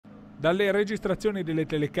Dalle registrazioni delle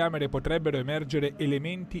telecamere potrebbero emergere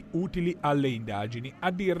elementi utili alle indagini. A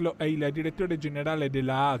dirlo è il direttore generale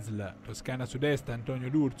della ASL Toscana Sud-Est, Antonio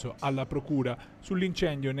D'Urso, alla procura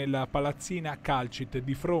sull'incendio nella palazzina Calcit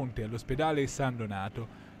di fronte all'ospedale San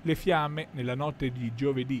Donato. Le fiamme, nella notte di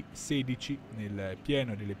giovedì 16, nel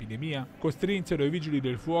pieno dell'epidemia, costrinsero i vigili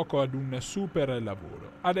del fuoco ad un super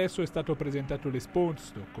lavoro. Adesso è stato presentato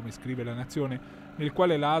l'esposto, come scrive La Nazione, nel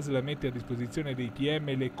quale la ASL mette a disposizione dei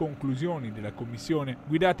PM le conclusioni della commissione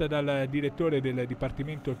guidata dal direttore del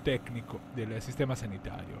Dipartimento Tecnico del Sistema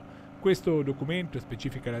Sanitario. Questo documento,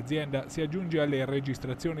 specifica l'azienda, si aggiunge alle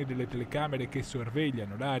registrazioni delle telecamere che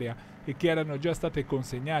sorvegliano l'area e che erano già state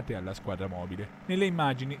consegnate alla squadra mobile. Nelle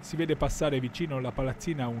immagini si vede passare vicino alla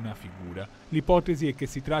palazzina una figura. L'ipotesi è che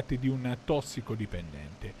si tratti di un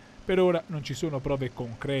tossicodipendente. Per ora non ci sono prove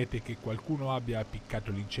concrete che qualcuno abbia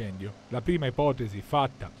appiccato l'incendio. La prima ipotesi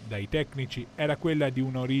fatta dai tecnici era quella di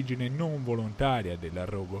un'origine non volontaria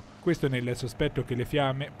dell'arrogo. Questo nel sospetto che le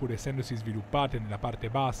fiamme, pur essendosi sviluppate nella parte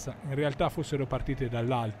bassa, in realtà fossero partite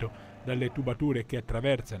dall'alto, dalle tubature che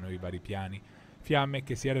attraversano i vari piani. Fiamme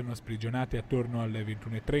che si erano sprigionate attorno alle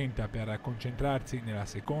 21:30 per concentrarsi nella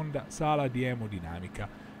seconda sala di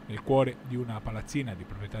emodinamica, nel cuore di una palazzina di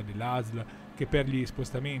proprietà dell'ASL che per gli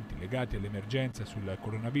spostamenti legati all'emergenza sul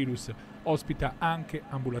coronavirus ospita anche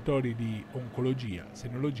ambulatori di oncologia,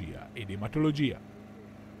 senologia ed ematologia.